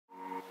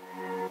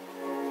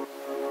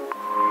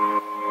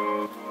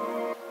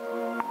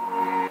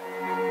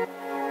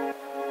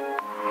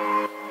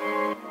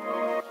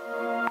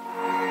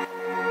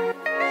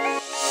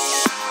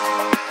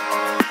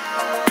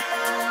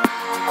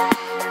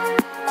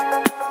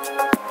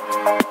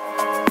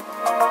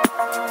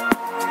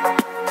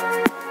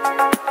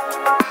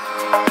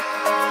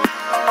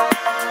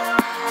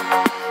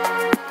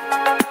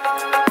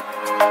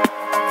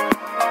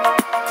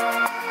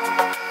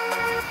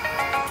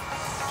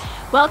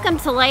Welcome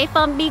to life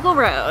on Beagle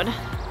Road.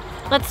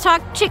 Let's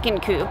talk chicken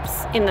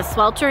coops in the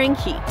sweltering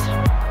heat.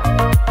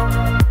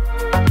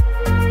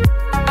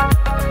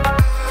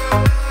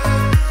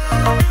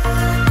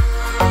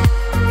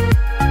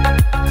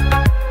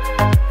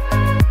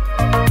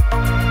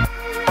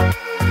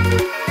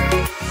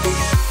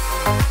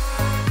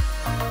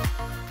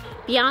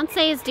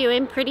 Beyonce is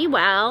doing pretty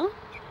well.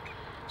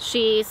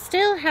 She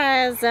still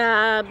has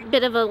a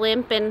bit of a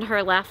limp in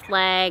her left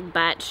leg,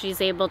 but she's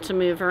able to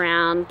move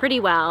around pretty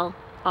well,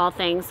 all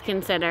things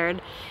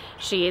considered.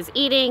 She is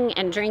eating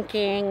and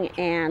drinking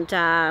and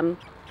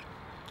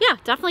yeah,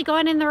 definitely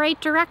going in the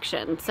right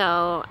direction.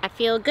 So I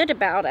feel good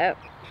about it.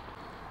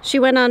 She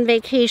went on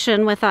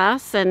vacation with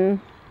us,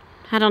 and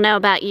I don't know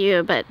about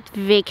you, but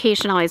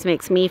vacation always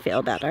makes me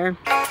feel better.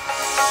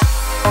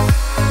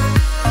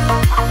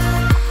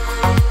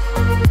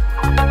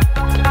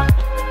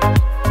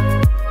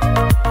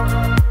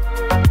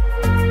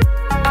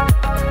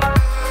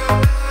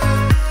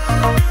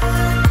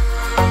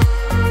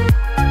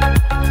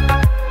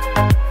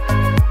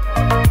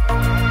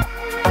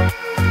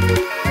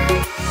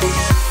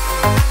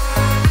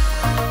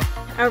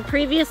 Our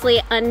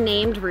previously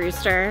unnamed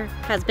rooster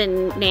has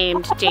been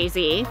named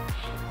Jay-Z,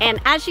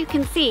 and as you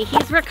can see,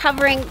 he's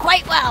recovering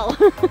quite well.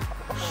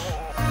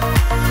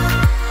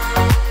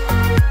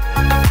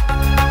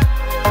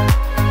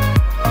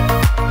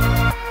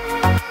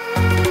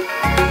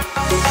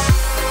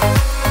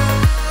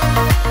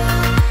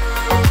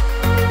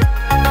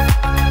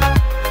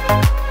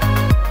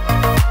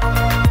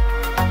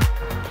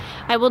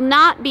 I will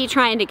not be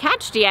trying to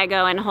catch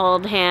Diego and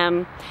hold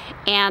him,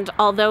 and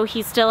although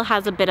he still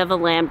has a bit of a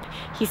limp,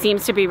 he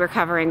seems to be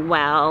recovering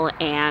well,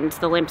 and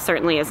the limp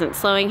certainly isn't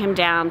slowing him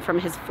down from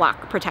his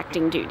flock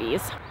protecting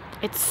duties.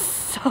 It's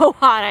so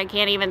hot, I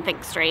can't even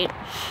think straight.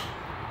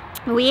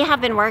 We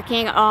have been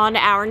working on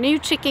our new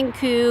chicken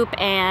coop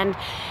and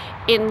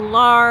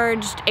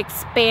enlarged,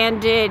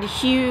 expanded,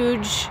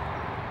 huge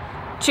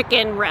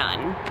chicken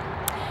run.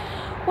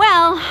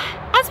 Well,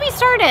 as we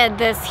started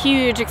this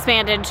huge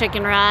expanded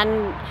chicken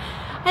run,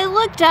 I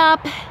looked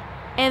up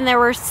and there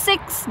were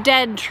 6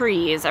 dead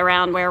trees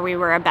around where we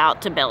were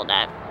about to build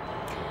it.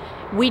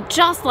 We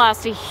just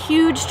lost a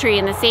huge tree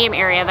in the same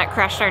area that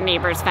crushed our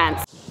neighbor's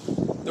fence.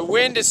 The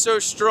wind is so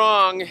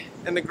strong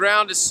and the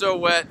ground is so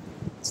wet,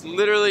 it's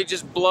literally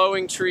just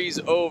blowing trees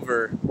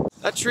over.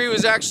 That tree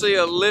was actually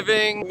a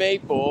living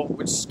maple,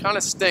 which kind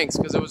of stinks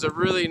because it was a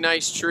really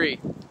nice tree.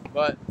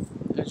 But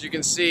as you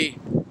can see,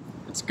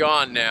 it's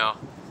gone now.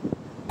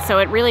 So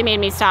it really made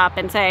me stop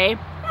and say,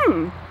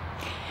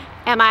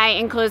 am I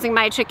enclosing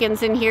my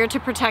chickens in here to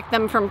protect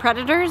them from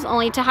predators,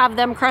 only to have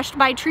them crushed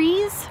by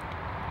trees?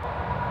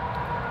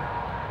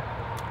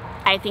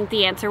 I think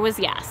the answer was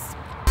yes.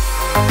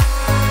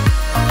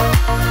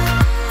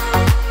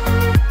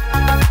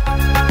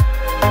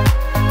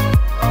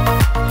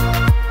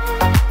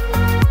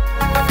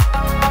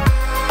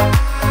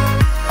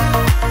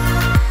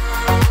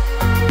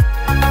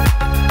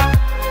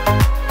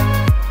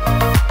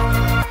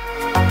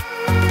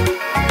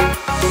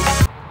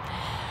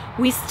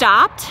 We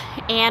stopped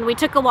and we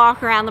took a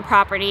walk around the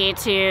property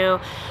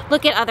to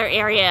look at other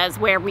areas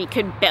where we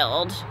could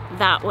build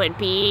that would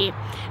be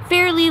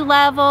fairly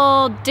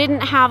level,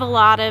 didn't have a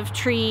lot of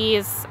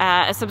trees.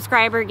 A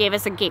subscriber gave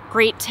us a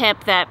great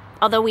tip that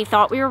although we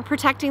thought we were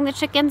protecting the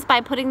chickens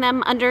by putting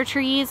them under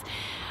trees,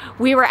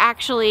 we were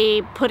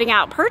actually putting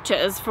out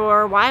perches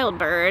for wild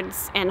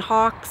birds and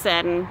hawks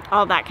and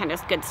all that kind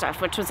of good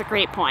stuff, which was a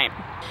great point.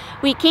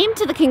 We came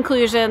to the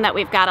conclusion that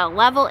we've got a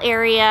level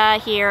area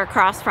here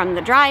across from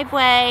the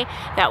driveway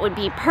that would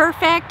be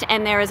perfect,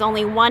 and there is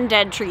only 1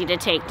 dead tree to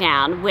take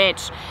down,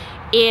 which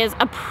is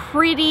a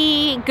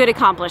pretty good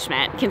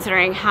accomplishment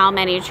considering how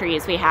many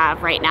trees we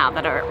have right now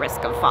that are at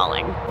risk of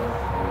falling.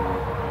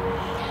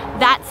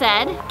 That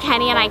said,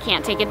 Kenny and I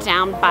can't take it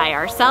down by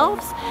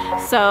ourselves,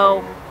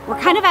 so we're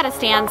kind of at a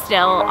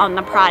standstill on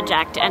the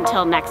project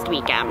until next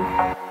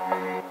weekend.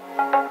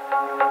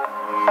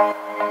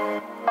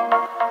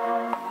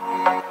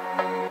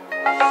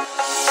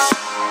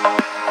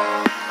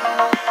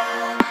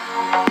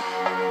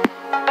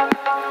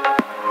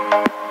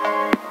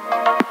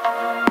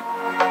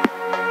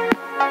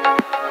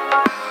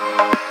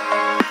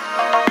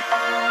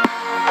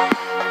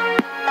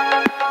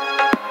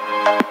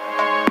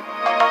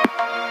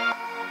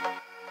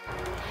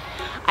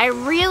 I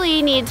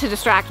really need to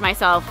distract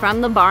myself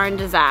from the barn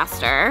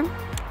disaster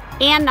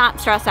and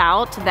not stress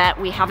out that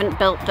we haven't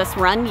built this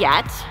run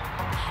yet.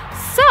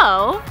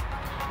 So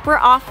we're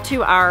off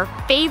to our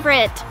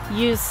favorite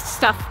used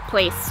stuff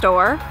place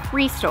store,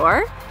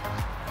 Restore.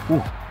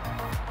 Ooh.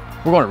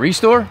 We're going to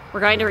Restore? We're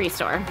going to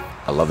Restore.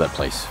 I love that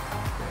place.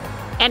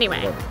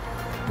 Anyway,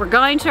 we're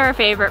going to our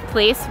favorite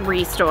place,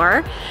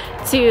 Restore,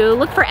 to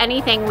look for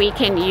anything we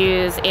can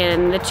use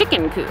in the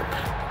chicken coop.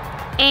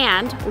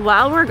 And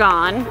while we're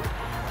gone,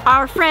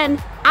 our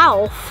friend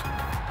Alf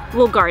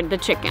will guard the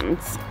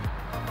chickens.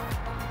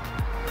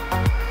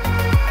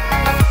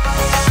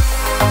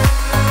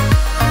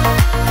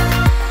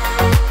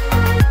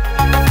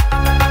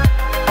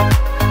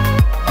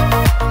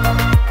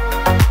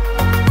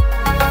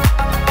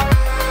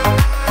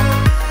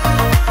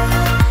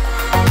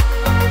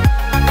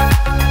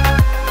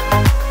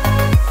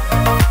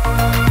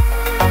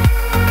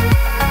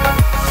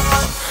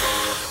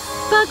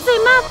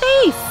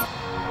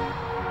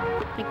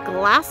 My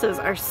glasses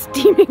are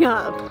steaming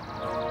up.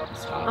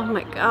 It's hot. Oh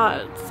my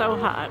god, it's so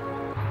hot.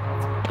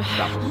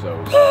 That was so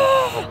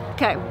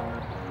Okay.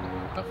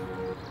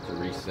 to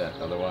reset,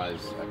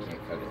 otherwise I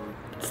can't cut it.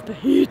 It's the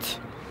heat.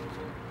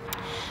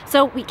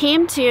 So we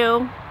came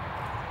to,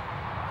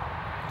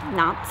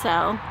 not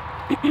so.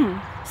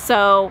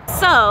 So.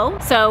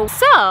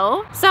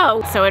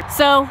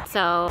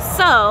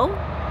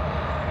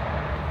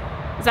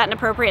 Is that an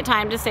appropriate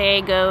time to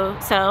say go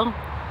so?